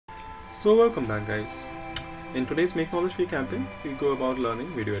So welcome back guys. In today's Make Knowledge Free campaign, we go about learning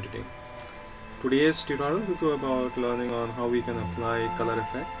video editing. Today's tutorial we go about learning on how we can apply color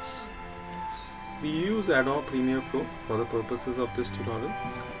effects. We use Adobe Premiere Pro for the purposes of this tutorial.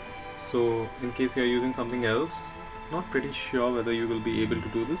 So in case you are using something else, not pretty sure whether you will be able to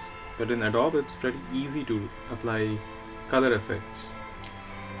do this, but in Adobe it's pretty easy to apply color effects.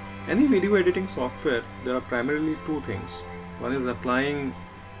 Any video editing software, there are primarily two things. One is applying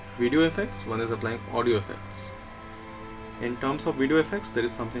video effects, one is applying audio effects. In terms of video effects, there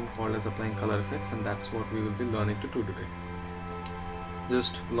is something called as applying color effects, and that's what we will be learning to do today.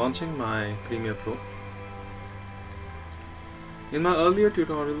 Just launching my Premiere Pro. In my earlier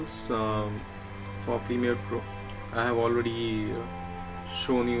tutorials for Premiere Pro, I have already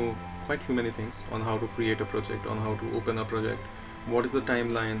shown you quite many things on how to create a project, on how to open a project, what is the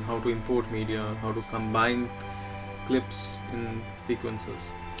timeline, how to import media, how to combine clips in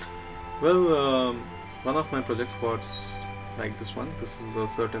sequences. Well, one of my projects was like this one. This is a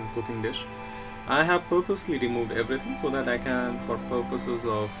certain cooking dish. I have purposely removed everything so that I can, for purposes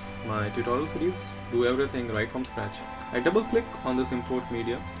of my tutorial series, do everything right from scratch. I double click on this import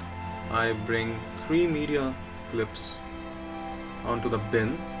media. I bring 3 media clips onto the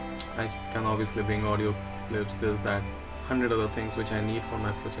bin. I can obviously bring audio clips, this, that, 100 other things which I need for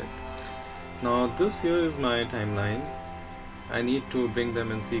my project. Now this here is my timeline. I need to bring them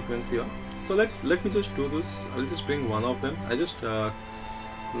in sequence here. So let me just do this. I'll just bring one of them. I just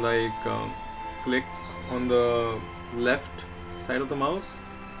click on the left side of the mouse,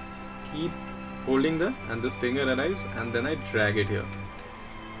 keep holding there, and this finger arrives, and then I drag it here,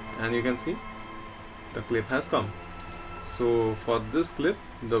 and you can see the clip has come. So for this clip,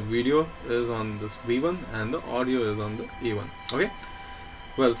 the video is on this V1 and the audio is on the A1. Okay,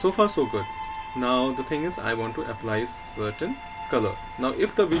 well, so far so good. Now the thing is, I want to apply certain color. Now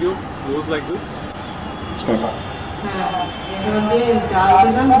if the video goes like this, you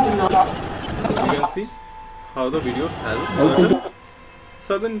can see how the video has a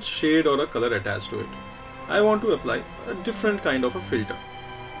certain shade or a color attached to it. I want to apply a different kind of a filter.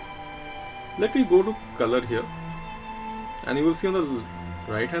 Let me go to color here, and you will see on the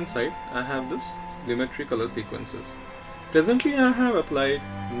right hand side I have this geometry color sequences. Presently I have applied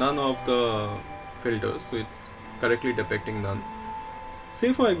none of the filters, so it's correctly depicting none.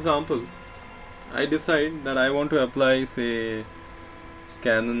 Say for example, I decide that I want to apply, say,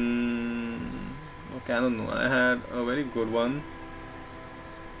 Canon. Oh, Canon, no, I had a very good one.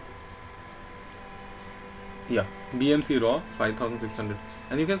 Yeah, BMC Raw 5600,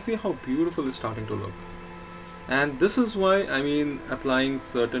 and you can see how beautiful it's starting to look. And this is why, I mean, applying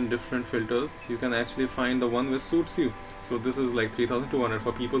certain different filters, you can actually find the one which suits you. So this is like 3200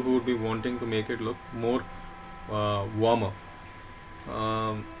 for people who would be wanting to make it look more warmer.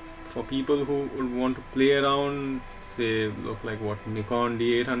 For people who would want to play around, say, look like what Nikon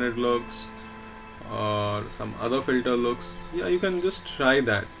D800 looks, or some other filter looks, yeah, you can just try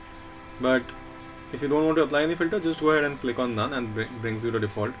that. But if you don't want to apply any filter, just go ahead and click on none, and brings you the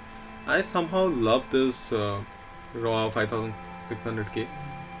default. I somehow love this Raw 5600K.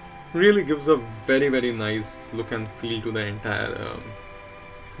 Really gives a very nice look and feel to the entire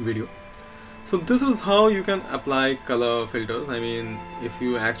video. So this is how you can apply color filters. I mean, if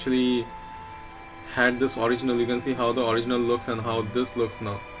you actually had this original, you can see how the original looks and how this looks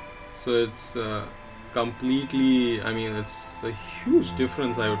now. So it's completely, I mean, it's a huge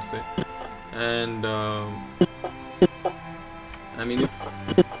difference, I would say. And I mean, if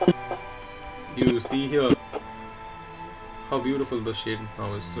you see here how beautiful the shade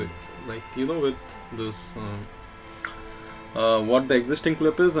now is. So like, you know, with this what the existing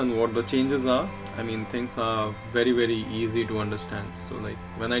clip is and what the changes are, I mean, things are very easy to understand. So like,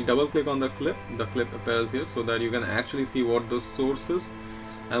 when I double click on the clip appears here, so that you can actually see what the source is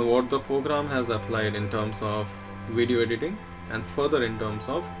and what the program has applied in terms of video editing, and further in terms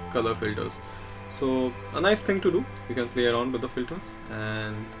of color filters. So a nice thing to do, you can play around with the filters.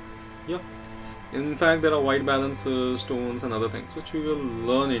 And yeah, in fact there are white balances, tones, and other things which we will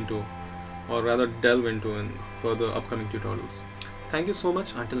learn into, or rather delve into, in further upcoming tutorials. Thank you so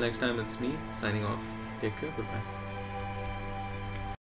much. Until next time, it's me signing off. Take care. Goodbye.